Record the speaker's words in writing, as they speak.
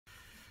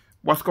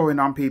What's going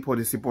on, people?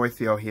 This is your boy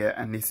Theo here,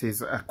 and this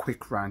is a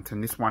quick rant,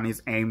 and this one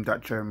is aimed at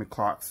Jeremy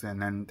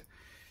Clarkson. And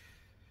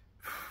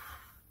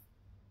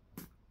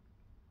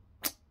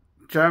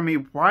Jeremy,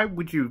 why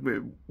would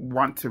you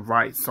want to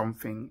write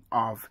something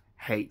of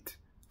hate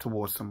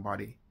towards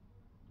somebody?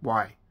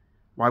 Why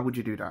would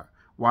you do that?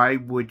 Why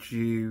would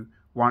you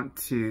want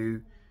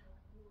to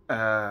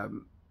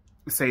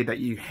say that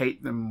you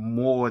hate them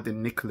more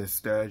than Nicola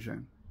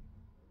Sturgeon?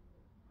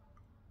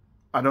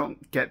 I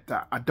don't get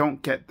that. I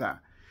don't get that.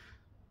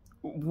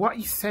 What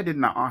he said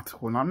in that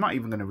article, and I'm not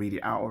even going to read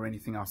it out or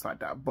anything else like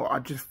that, but I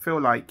just feel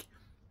like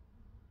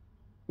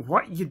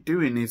what you're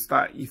doing is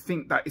that you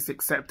think that it's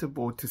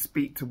acceptable to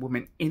speak to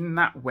women in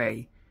that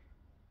way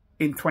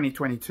in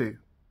 2022.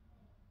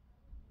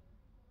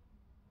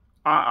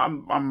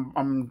 I'm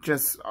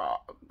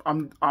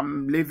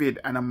livid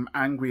and I'm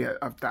angry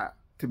at that,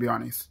 to be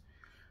honest,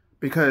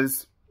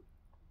 because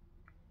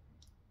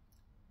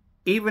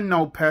even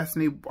though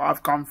personally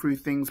I've gone through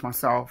things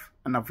myself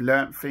and I've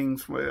learned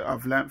things,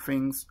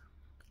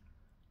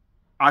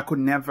 I could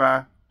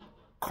never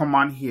come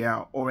on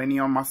here or any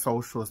on my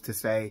socials to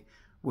say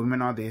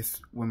women are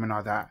this, women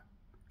are that.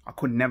 I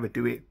could never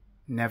do it.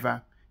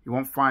 Never. You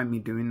won't find me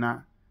doing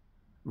that,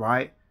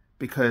 right?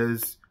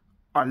 Because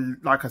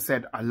like I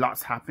said, a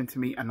lot's happened to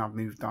me and I've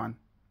moved on,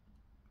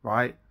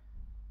 right?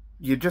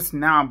 You're just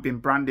now been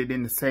branded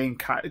in the same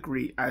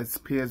category as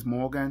Piers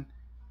Morgan.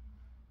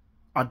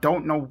 I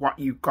don't know what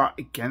you got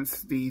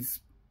against these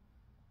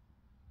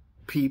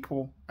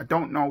people. I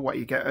don't know what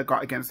you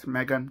got against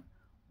Meghan.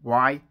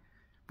 Why?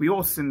 We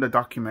all seen the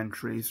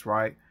documentaries,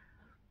 right?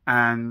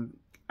 And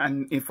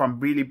if I'm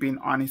really being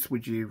honest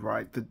with you,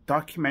 right, the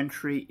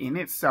documentary in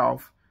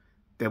itself,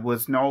 there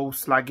was no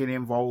slagging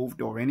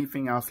involved or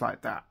anything else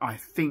like that. I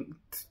think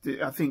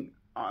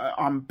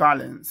on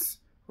balance,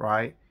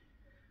 right,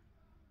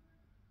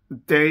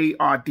 they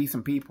are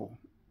decent people.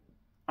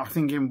 I'm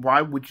thinking,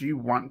 why would you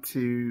want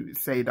to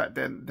say that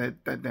they're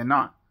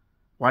not?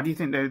 Why do you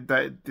think that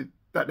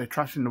they're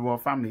trashing the royal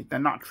family? They're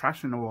not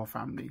trashing the royal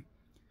family.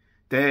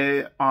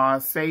 They are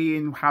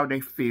saying how they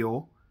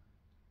feel,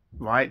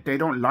 right? They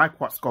don't like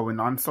what's going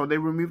on, so they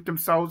remove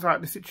themselves out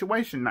of the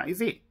situation. That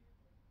is it.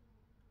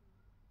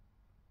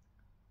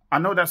 I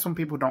know that some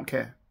people don't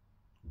care.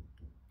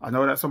 I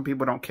know that some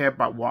people don't care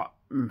about what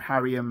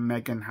Harry and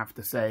Meghan have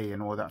to say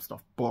and all that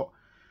stuff, but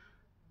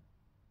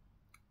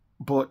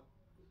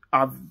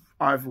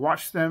I've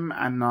watched them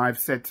and I've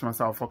said to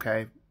myself,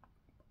 okay,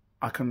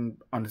 I can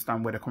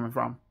understand where they're coming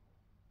from.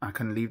 I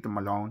can leave them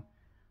alone.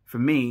 For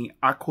me,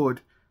 I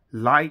could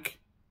like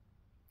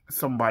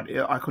somebody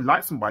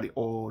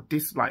or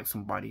dislike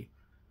somebody.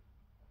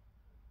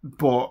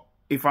 But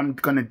if I'm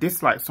going to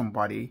dislike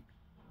somebody,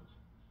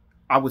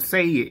 I would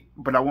say it,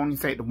 but I will only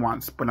say it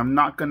once. But I'm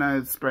not going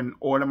to spend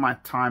all of my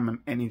time and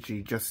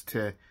energy just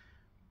to,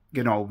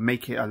 you know,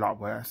 make it a lot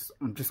worse.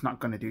 I'm just not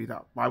going to do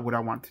that. Why would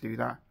I want to do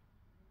that?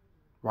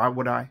 Why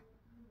would I?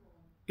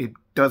 It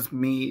does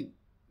me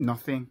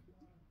nothing,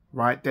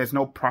 right? There's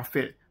no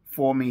profit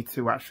for me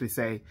to actually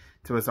say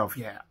to myself,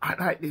 yeah, I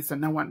like this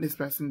and I want this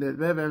person to...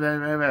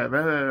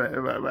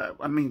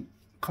 I mean,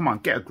 come on,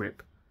 get a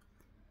grip.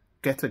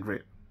 Get a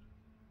grip.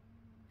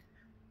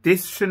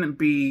 This shouldn't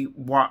be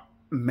what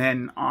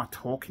men are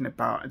talking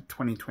about in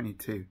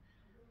 2022,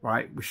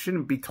 right? We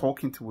shouldn't be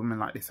talking to women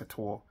like this at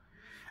all.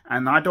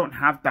 And I don't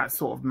have that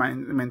sort of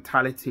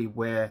mentality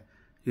where,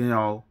 you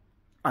know,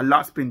 a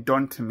lot's been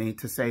done to me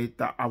to say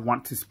that I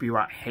want to spew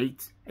out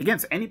hate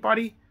against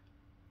anybody,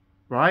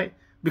 right?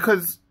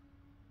 Because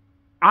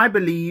I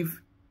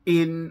believe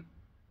in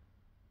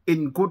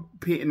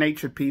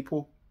good-natured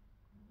people.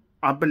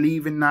 I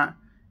believe in that.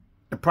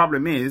 The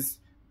problem is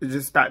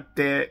just that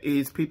there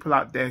is people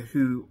out there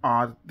who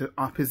are the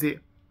opposite.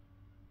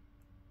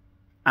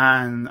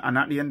 And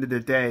at the end of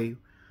the day,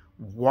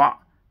 what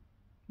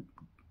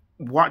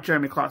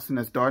Jeremy Clarkson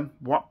has done,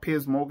 what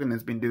Piers Morgan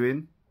has been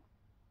doing,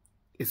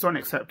 it's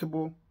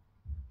unacceptable,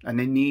 and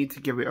they need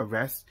to give it a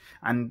rest.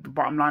 And the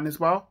bottom line as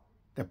well,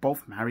 they're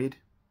both married.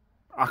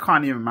 I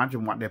can't even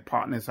imagine what their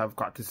partners have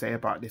got to say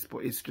about this,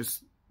 but it's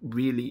just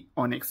really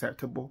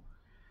unacceptable,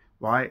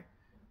 right?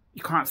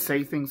 You can't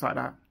say things like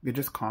that. You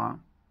just can't,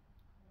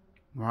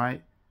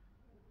 right?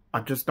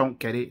 I just don't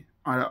get it.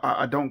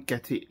 I don't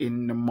get it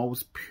in the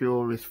most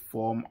purest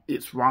form.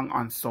 It's wrong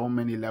on so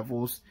many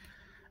levels,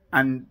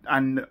 and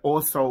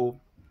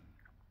also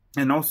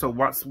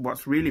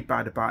what's really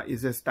bad about it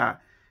is just that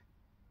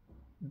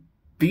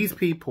these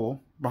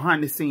people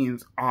behind the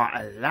scenes are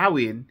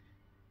allowing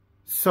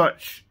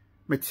such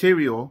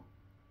material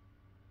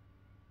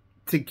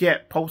to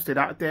get posted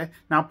out there.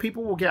 Now,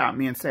 people will get at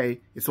me and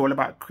say it's all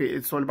about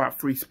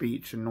free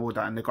speech and all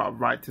that, and they've got a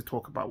right to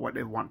talk about what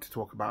they want to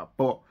talk about.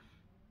 But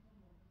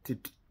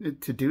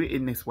to do it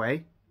in this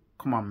way,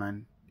 come on,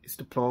 man, it's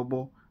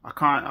deplorable. I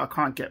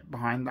can't get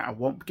behind that. I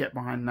won't get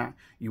behind that.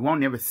 You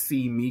won't ever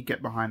see me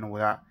get behind all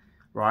that,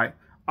 right?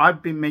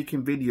 I've been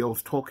making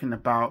videos talking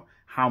about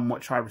how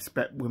much I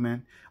respect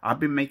women.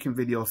 I've been making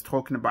videos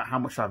talking about how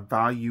much I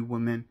value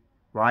women,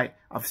 right?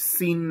 I've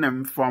seen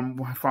them from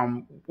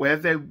where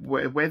they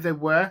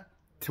were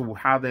to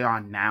how they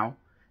are now.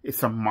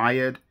 It's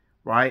admired,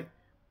 right?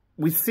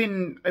 We've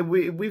seen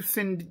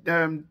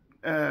the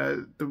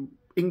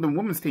England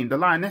women's team, the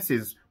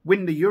Lionesses,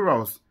 win the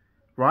Euros,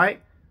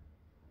 right?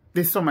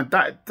 This summer,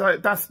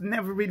 that's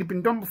never really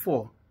been done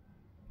before,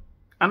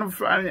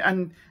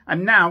 and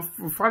now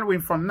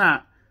following from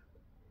that,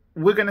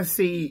 we're going to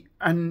see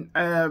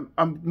a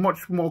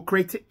much more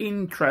greater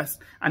interest,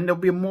 and there'll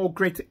be a more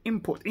greater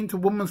input into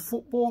women's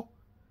football.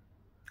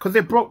 Because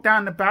they broke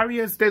down the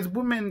barriers. There's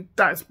women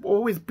that's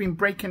always been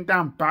breaking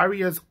down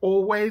barriers,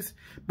 always.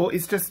 But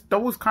it's just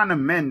those kind of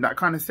men that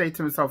kind of say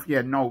to themselves,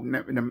 yeah, no,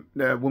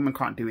 the woman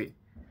can't do it.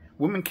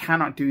 Women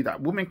cannot do that.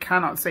 Women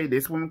cannot say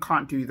this. Women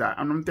can't do that.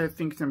 And I'm there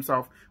thinking to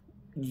myself,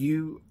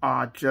 you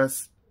are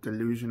just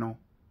delusional.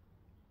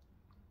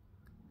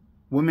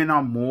 Women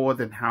are more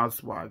than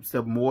housewives.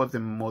 They're more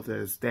than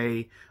mothers.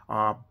 They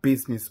are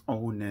business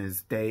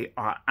owners. They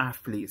are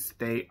athletes.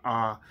 They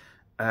are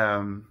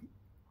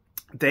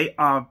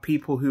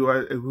people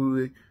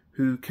who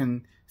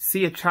can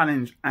see a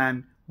challenge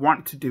and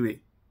want to do it,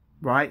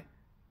 right?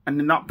 And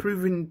they're not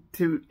proving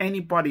to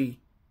anybody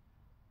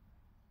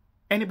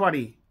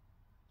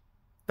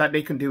that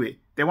they can do it.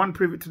 They want to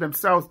prove it to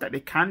themselves that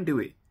they can do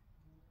it.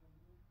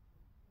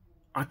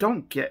 I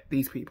don't get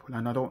these people,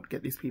 and I don't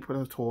get these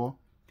people at all.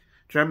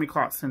 Jeremy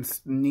Clarkson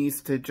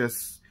needs to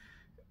just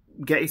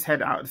get his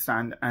head out of the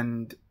sand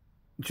and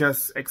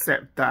just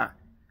accept that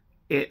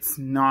it's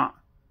not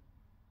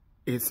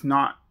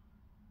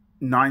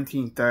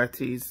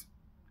 1930s.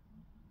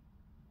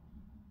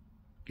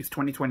 It's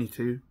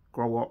 2022.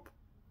 Grow up.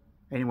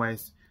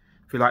 Anyways,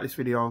 if you like this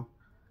video,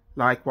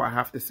 like what I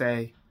have to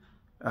say.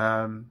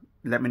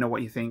 Let me know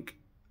what you think,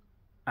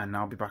 and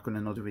I'll be back on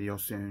another video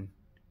soon.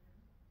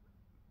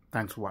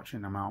 Thanks for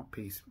watching. I'm out.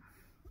 Peace.